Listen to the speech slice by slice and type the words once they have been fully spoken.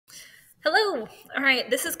Hello. All right,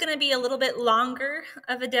 this is going to be a little bit longer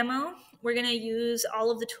of a demo. We're going to use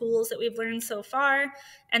all of the tools that we've learned so far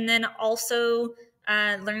and then also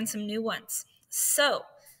learn some new ones. So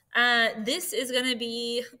this is going to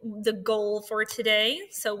be the goal for today.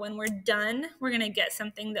 So when we're done, we're going to get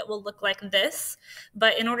something that will look like this.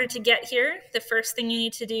 But in order to get here, the first thing you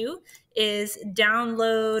need to do is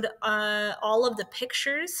download all of the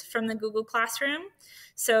pictures from the Google Classroom.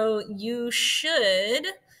 So you should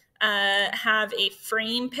have a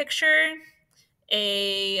frame picture,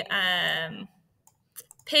 a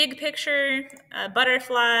pig picture, a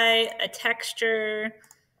butterfly, a texture,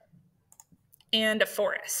 and a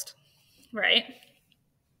forest, right?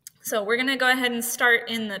 So we're going to go ahead and start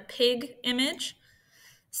in the pig image.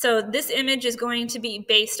 So this image is going to be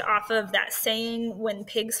based off of that saying, when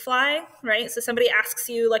pigs fly, right? So somebody asks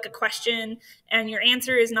you like a question and your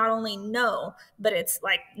answer is not only no, but it's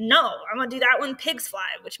like, no, I'm gonna do that when pigs fly,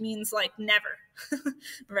 which means like never,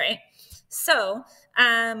 right? So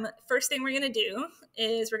first thing we're gonna do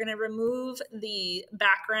is we're gonna remove the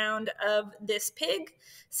background of this pig.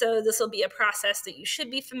 So this will be a process that you should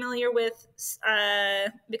be familiar with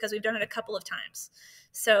because we've done it a couple of times.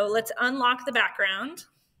 So let's unlock the background.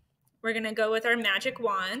 We're going to go with our magic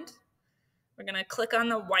wand. We're going to click on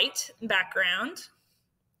the white background.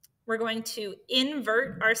 We're going to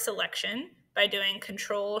invert our selection by doing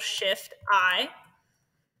Control-Shift-I.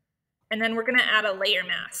 And then we're going to add a layer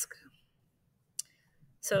mask.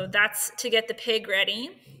 So that's to get the pig ready.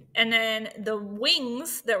 And then the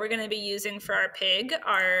wings that we're going to be using for our pig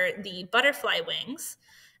are the butterfly wings.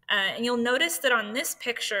 And you'll notice that on this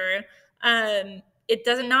picture, it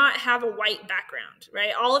does not have a white background,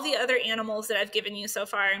 right? All of the other animals that I've given you so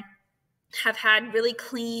far have had really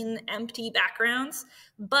clean, empty backgrounds.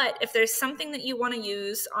 But if there's something that you want to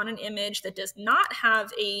use on an image that does not have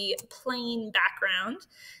a plain background,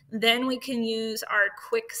 then we can use our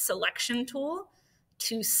quick selection tool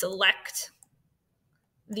to select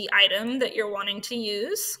the item that you're wanting to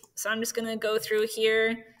use. So I'm just going to go through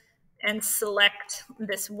here and select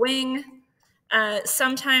this wing.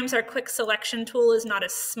 Sometimes our quick selection tool is not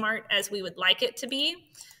as smart as we would like it to be.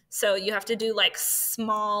 So you have to do like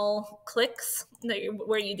small clicks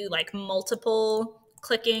where you do like multiple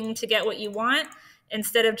clicking to get what you want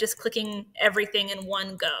instead of just clicking everything in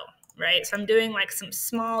one go, right? So I'm doing like some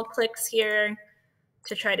small clicks here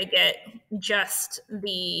to try to get just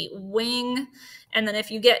the wing. And then if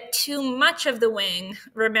you get too much of the wing,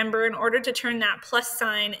 remember, in order to turn that plus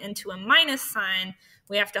sign into a minus sign,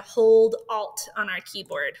 we have to hold Alt on our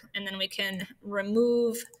keyboard, and then we can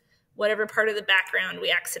remove whatever part of the background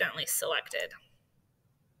we accidentally selected.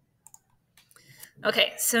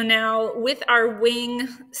 Okay, so now with our wing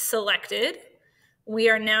selected, we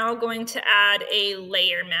are now going to add a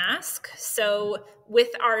layer mask. So with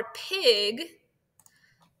our pig,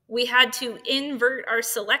 we had to invert our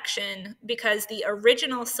selection because the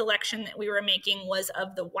original selection that we were making was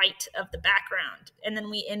of the white of the background. And then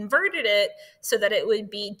we inverted it so that it would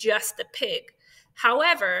be just the pig.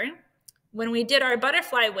 However, when we did our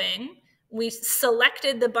butterfly wing, we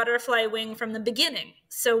selected the butterfly wing from the beginning.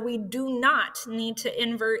 So we do not need to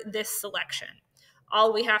invert this selection.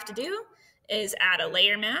 All we have to do is add a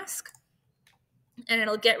layer mask and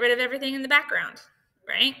it'll get rid of everything in the background,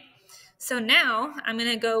 right? So now I'm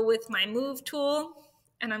going to go with my move tool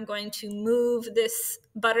and I'm going to move this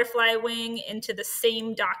butterfly wing into the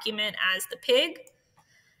same document as the pig.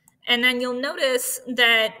 And then you'll notice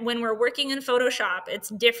that when we're working in Photoshop, it's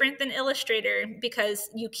different than Illustrator because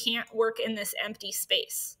you can't work in this empty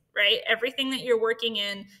space, right? Everything that you're working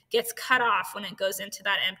in gets cut off when it goes into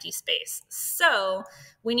that empty space. So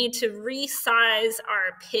we need to resize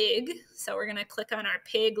our pig. So we're going to click on our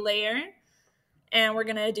pig layer. And we're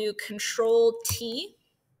going to do Control-T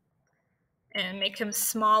and make him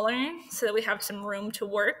smaller so that we have some room to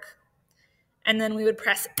work. And then we would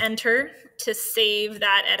press Enter to save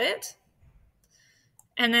that edit.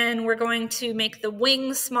 And then we're going to make the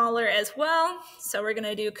wings smaller as well. So we're going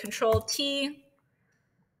to do Control-T,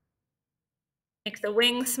 make the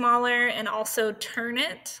wing smaller, and also turn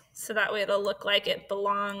it so that way it'll look like it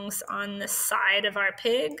belongs on the side of our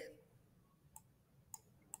pig.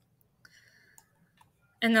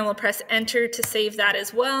 And then we'll press Enter to save that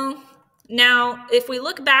as well. Now, if we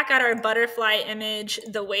look back at our butterfly image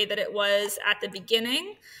the way that it was at the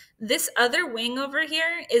beginning, this other wing over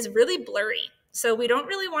here is really blurry. So we don't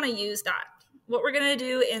really want to use that. What we're going to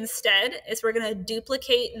do instead is we're going to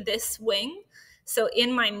duplicate this wing. So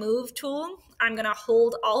in my Move tool, I'm going to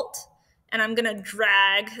hold Alt and I'm going to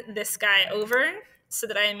drag this guy over so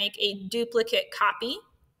that I make a duplicate copy.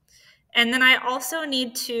 And then I also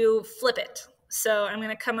need to flip it. So I'm going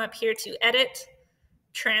to come up here to Edit,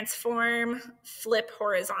 Transform, Flip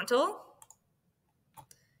Horizontal.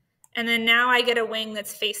 And then now I get a wing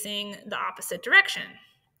that's facing the opposite direction.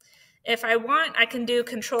 If I want, I can do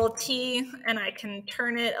Control T and I can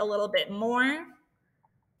turn it a little bit more,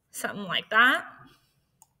 something like that,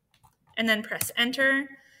 and then press Enter.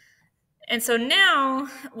 And so now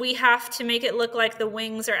we have to make it look like the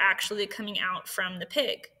wings are actually coming out from the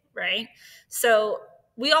pig, right? So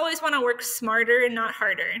we always want to work smarter and not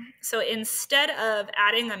harder. So instead of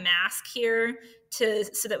adding a mask here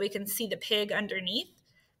so that we can see the pig underneath,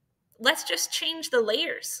 let's just change the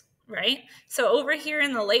layers, right? So over here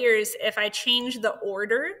in the layers, if I change the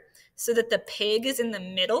order so that the pig is in the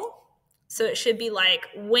middle, so it should be like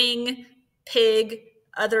wing, pig,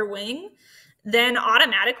 other wing, then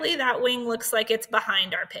automatically that wing looks like it's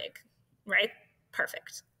behind our pig, right?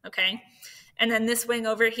 Perfect, okay? And then this wing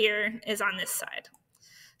over here is on this side.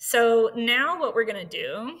 So now what we're gonna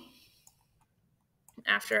do,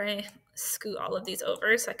 after I scoot all of these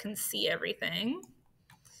over so I can see everything,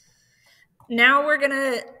 now we're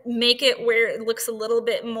gonna make it where it looks a little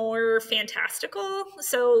bit more fantastical.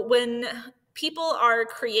 So when people are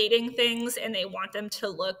creating things and they want them to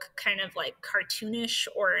look kind of like cartoonish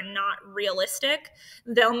or not realistic,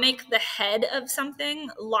 they'll make the head of something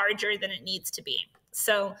larger than it needs to be.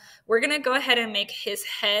 So we're gonna go ahead and make his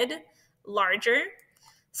head larger.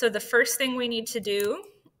 So the first thing we need to do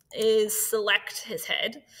is select his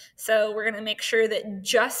head. So we're going to make sure that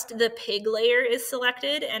just the pig layer is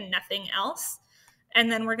selected and nothing else. And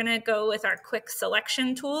then we're going to go with our quick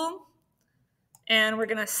selection tool. And we're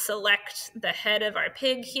going to select the head of our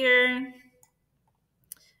pig here.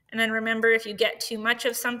 And then remember, if you get too much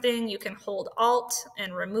of something, you can hold Alt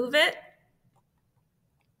and remove it.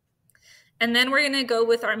 And then we're going to go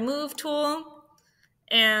with our move tool.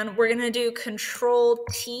 And we're going to do Control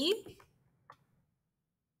T.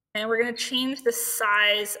 And we're going to change the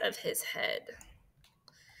size of his head.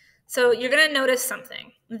 So you're going to notice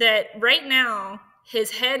something, that right now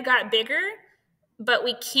his head got bigger, but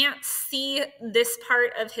we can't see this part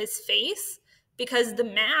of his face because the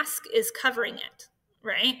mask is covering it,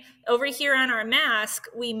 right? Over here on our mask,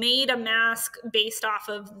 we made a mask based off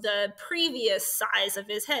of the previous size of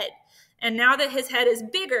his head. And now that his head is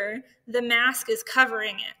bigger, the mask is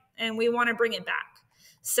covering it, and we want to bring it back.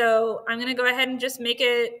 So I'm going to go ahead and just make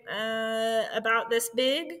it about this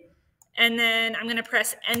big. And then I'm going to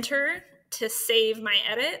press Enter to save my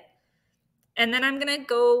edit. And then I'm going to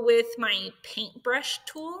go with my paintbrush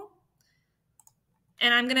tool.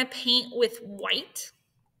 And I'm going to paint with white.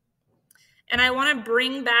 And I want to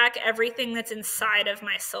bring back everything that's inside of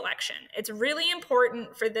my selection. It's really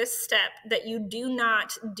important for this step that you do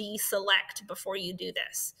not deselect before you do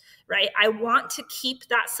this, right? I want to keep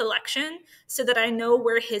that selection so that I know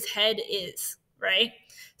where his head is, right?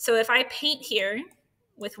 So if I paint here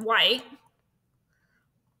with white,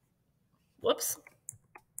 whoops,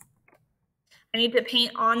 I need to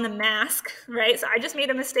paint on the mask, right? So I just made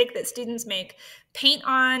a mistake that students make. Paint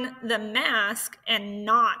on the mask and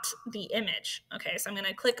not the image. Okay, so I'm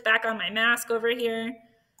gonna click back on my mask over here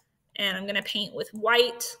and I'm gonna paint with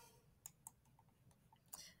white.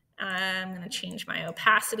 I'm gonna change my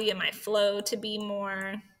opacity and my flow to be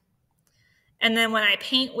more. And then when I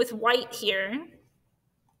paint with white here,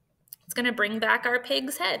 it's gonna bring back our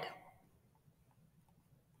pig's head.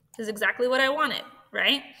 This is exactly what I wanted,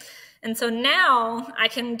 right? And so now I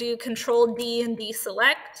can do Control D and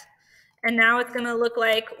deselect. And now it's going to look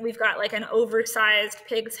like we've got like an oversized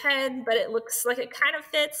pig's head, but it looks like it kind of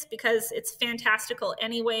fits because it's fantastical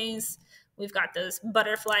anyways. We've got those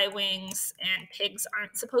butterfly wings, and pigs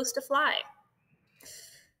aren't supposed to fly.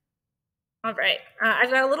 All right, I've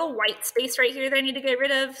got a little white space right here that I need to get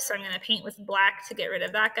rid of. So I'm going to paint with black to get rid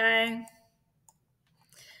of that guy.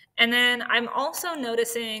 And then I'm also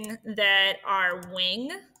noticing that our wing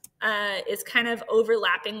is kind of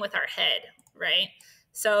overlapping with our head, right?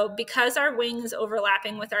 So because our wing is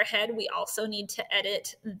overlapping with our head, we also need to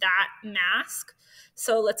edit that mask.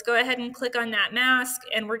 So let's go ahead and click on that mask,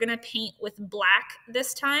 and we're gonna paint with black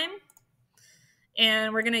this time.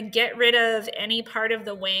 And we're gonna get rid of any part of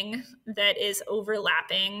the wing that is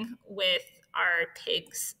overlapping with our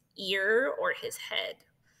pig's ear or his head.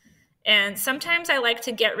 And sometimes I like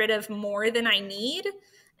to get rid of more than I need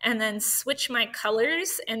and then switch my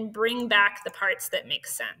colors and bring back the parts that make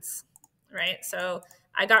sense, right? So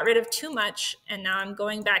I got rid of too much, and now I'm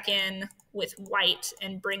going back in with white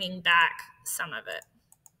and bringing back some of it.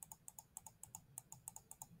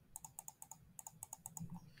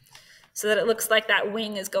 So that it looks like that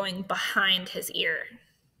wing is going behind his ear.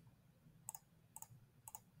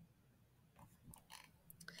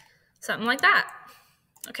 Something like that.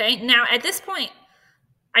 Okay, now at this point,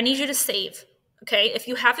 I need you to save. Okay, if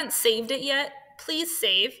you haven't saved it yet, please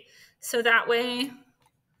save so that way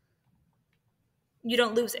you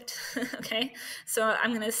don't lose it. Okay, so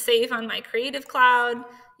I'm going to save on my Creative Cloud.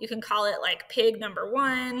 You can call it like pig number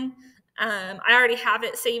 1. I already have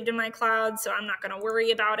it saved in my cloud, so I'm not going to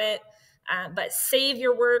worry about it. But save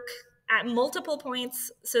your work at multiple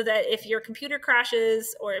points so that if your computer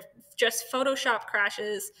crashes or if just Photoshop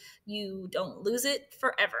crashes, you don't lose it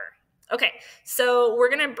forever. Okay, so we're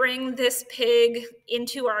gonna bring this pig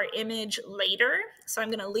into our image later. So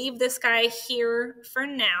I'm gonna leave this guy here for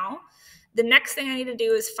now. The next thing I need to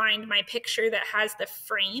do is find my picture that has the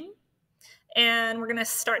frame, and we're gonna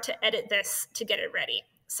start to edit this to get it ready.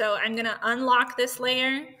 So I'm gonna unlock this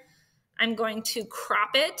layer. I'm going to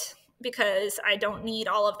crop it because I don't need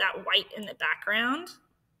all of that white in the background.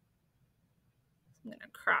 I'm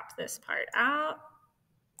gonna crop this part out.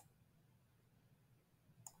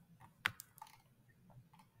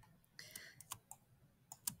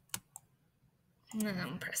 And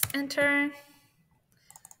then press enter.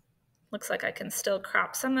 Looks like I can still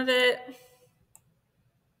crop some of it.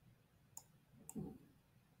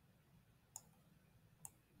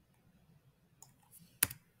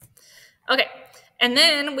 Okay, and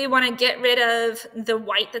then we want to get rid of the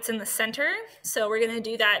white that's in the center. So we're going to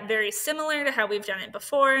do that very similar to how we've done it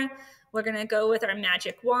before. We're going to go with our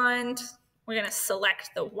magic wand. We're going to select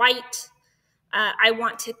the white. I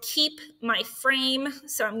want to keep my frame,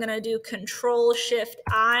 so I'm going to do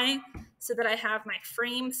Control-Shift-I so that I have my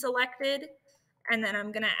frame selected. And then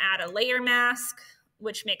I'm going to add a layer mask,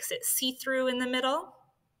 which makes it see-through in the middle.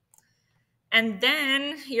 And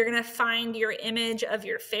then you're going to find your image of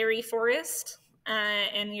your fairy forest,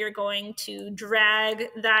 and you're going to drag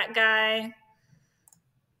that guy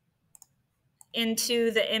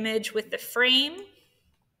into the image with the frame.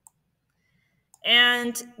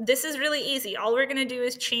 And this is really easy. All we're going to do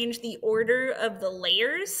is change the order of the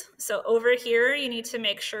layers. So over here, you need to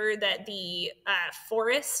make sure that the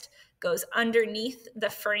forest goes underneath the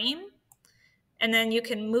frame. And then you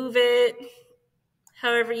can move it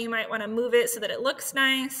however you might want to move it so that it looks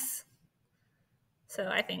nice. So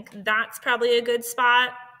I think that's probably a good spot.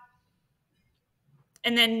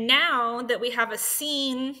 And then now that we have a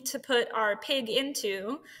scene to put our pig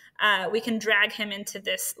into, we can drag him into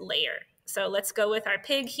this layer. So let's go with our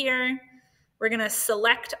pig here. We're going to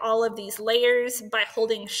select all of these layers by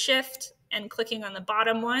holding Shift and clicking on the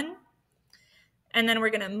bottom one. And then we're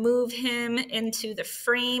going to move him into the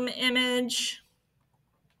frame image.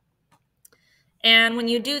 And when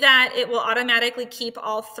you do that, it will automatically keep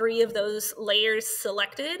all 3 of those layers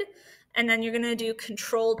selected. And then you're going to do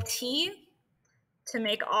Control-T to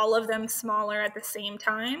make all of them smaller at the same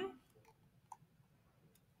time.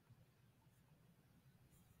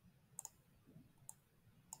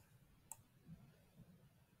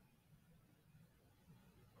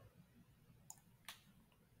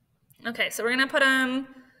 Okay, so we're going to put them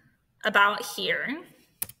about here.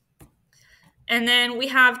 And then we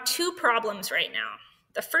have 2 problems right now.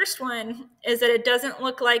 The first one is that it doesn't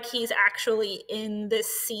look like he's actually in this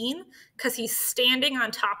scene because he's standing on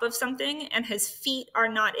top of something and his feet are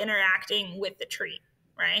not interacting with the tree,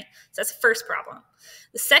 right? So that's the first problem.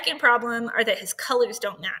 The second problem are that his colors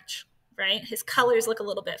don't match, right? His colors look a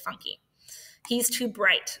little bit funky. He's too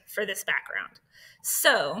bright for this background.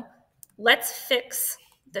 So let's fix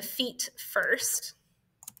the feet first.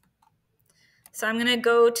 So I'm gonna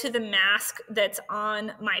go to the mask that's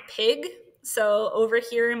on my pig. So over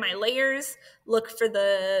here in my layers, look for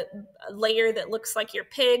the layer that looks like your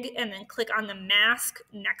pig and then click on the mask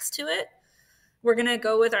next to it. We're gonna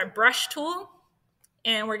go with our brush tool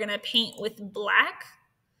and we're gonna paint with black.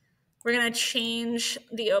 We're gonna change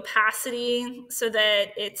the opacity so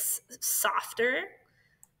that it's softer.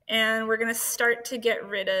 And we're gonna start to get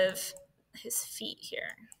rid of his feet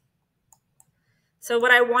here. So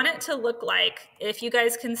what I want it to look like, if you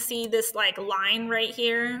guys can see this like line right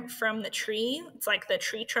here from the tree, it's like the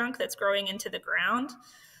tree trunk that's growing into the ground.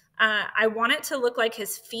 I want it to look like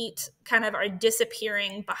his feet kind of are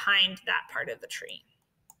disappearing behind that part of the tree.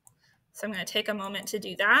 So I'm going to take a moment to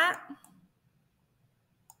do that.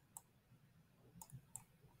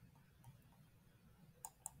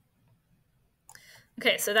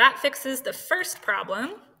 Okay, so that fixes the first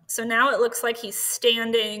problem. So now it looks like he's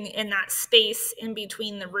standing in that space in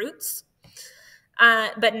between the roots.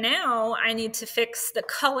 But now I need to fix the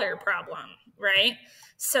color problem, right?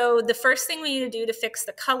 So the first thing we need to do to fix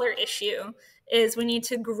the color issue is we need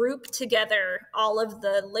to group together all of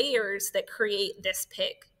the layers that create this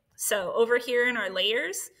pig. So over here in our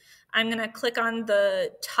layers, I'm going to click on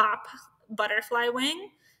the top butterfly wing,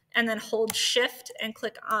 and then hold shift and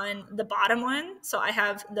click on the bottom one. So I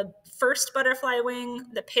have the first butterfly wing,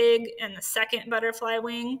 the pig, and the second butterfly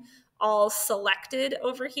wing all selected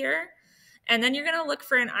over here. And then you're going to look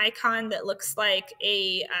for an icon that looks like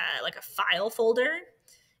a file folder.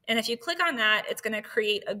 And if you click on that, it's going to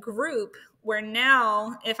create a group where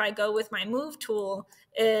now if I go with my move tool,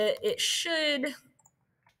 it should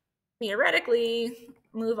theoretically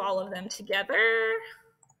move all of them together.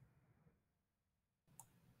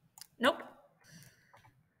 Nope.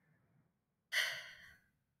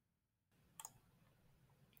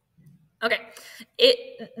 Okay,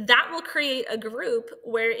 that will create a group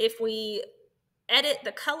where if we edit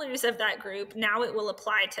the colors of that group, now it will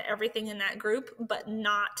apply to everything in that group, but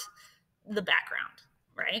not the background,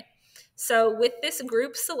 right? So with this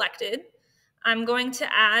group selected, I'm going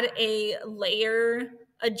to add a layer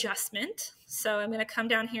adjustment. So I'm going to come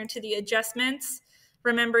down here to the adjustments.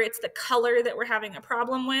 Remember, it's the color that we're having a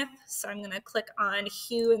problem with. So I'm going to click on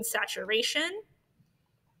hue and saturation.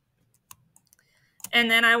 And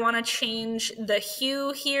then I want to change the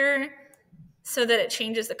hue here so that it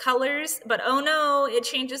changes the colors. But oh no, it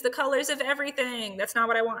changes the colors of everything. That's not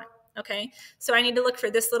what I want. Okay, so I need to look for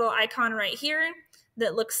this little icon right here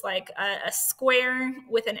that looks like a square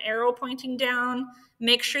with an arrow pointing down.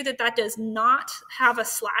 Make sure that that does not have a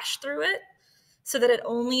slash through it so that it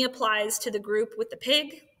only applies to the group with the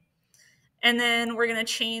pig. And then we're going to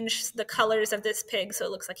change the colors of this pig so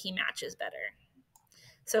it looks like he matches better.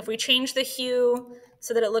 So if we change the hue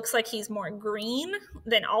so that it looks like he's more green,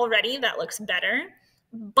 then already that looks better,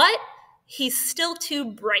 but he's still too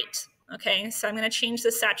bright. Okay, so I'm going to change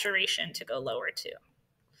the saturation to go lower too.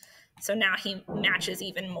 So now he matches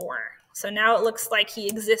even more. So now it looks like he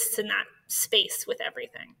exists in that space with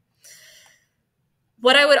everything.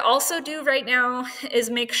 What I would also do right now is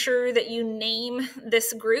make sure that you name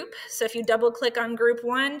this group. So if you double click on group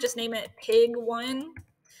 1, just name it pig 1.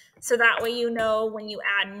 So that way you know when you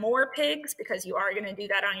add more pigs, because you are going to do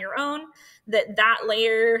that on your own, that that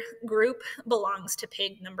layer group belongs to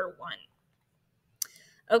pig number 1.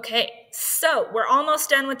 Okay, so we're almost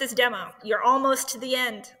done with this demo. You're almost to the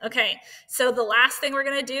end. Okay, so the last thing we're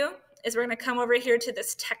going to do is we're going to come over here to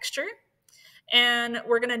this texture, and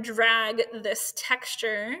we're going to drag this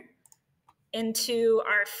texture into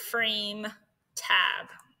our frame tab.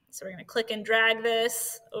 So we're going to click and drag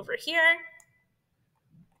this over here.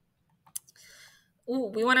 Ooh,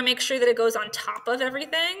 we want to make sure that it goes on top of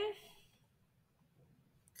everything.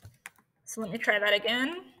 So let me try that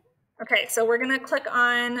again. Okay, so we're going to click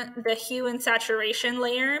on the hue and saturation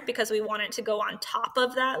layer because we want it to go on top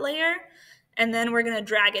of that layer. And then we're going to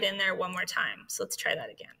drag it in there one more time. So let's try that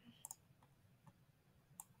again.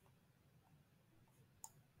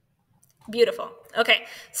 Beautiful. Okay,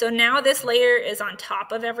 so now this layer is on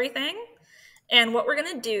top of everything. And what we're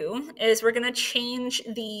going to do is we're going to change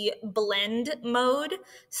the blend mode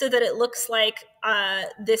so that it looks like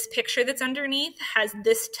this picture that's underneath has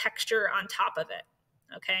this texture on top of it.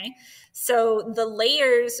 Okay, so the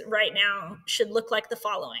layers right now should look like the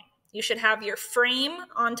following. You should have your frame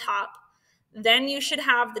on top, then you should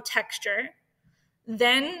have the texture,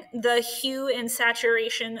 then the hue and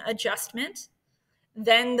saturation adjustment,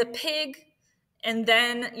 then the pig, and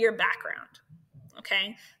then your background.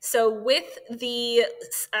 Okay, so with the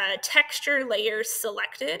texture layer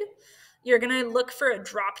selected, you're going to look for a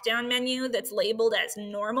drop-down menu that's labeled as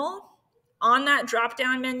normal. On that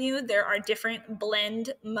drop-down menu, there are different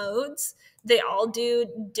blend modes. They all do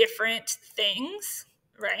different things,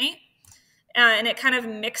 right? And it kind of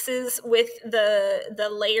mixes with the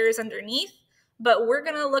layers underneath, but we're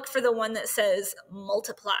going to look for the one that says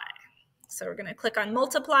multiply. So we're going to click on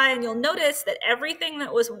multiply, and you'll notice that everything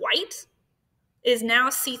that was white is now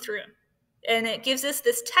see-through. And it gives us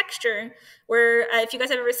this texture where if you guys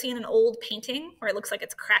have ever seen an old painting where it looks like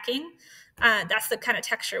it's cracking, that's the kind of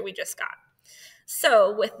texture we just got.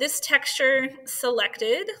 So with this texture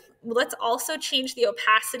selected, let's also change the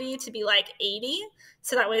opacity to be like 80,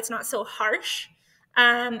 so that way it's not so harsh.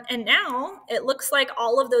 And now it looks like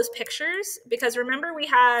all of those pictures, because remember we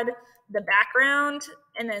had the background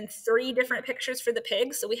and then 3 different pictures for the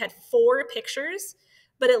pigs, so we had 4 pictures.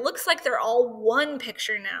 But it looks like they're all one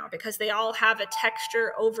picture now because they all have a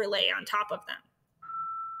texture overlay on top of them.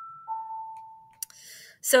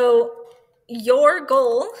 So your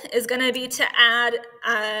goal is going to be to add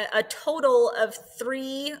a total of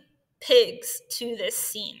 3 pigs to this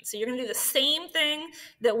scene. So you're going to do the same thing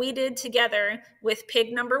that we did together with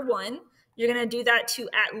pig number 1. You're going to do that to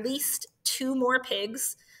at least 2 more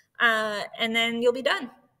pigs, and then you'll be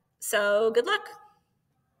done. So good luck.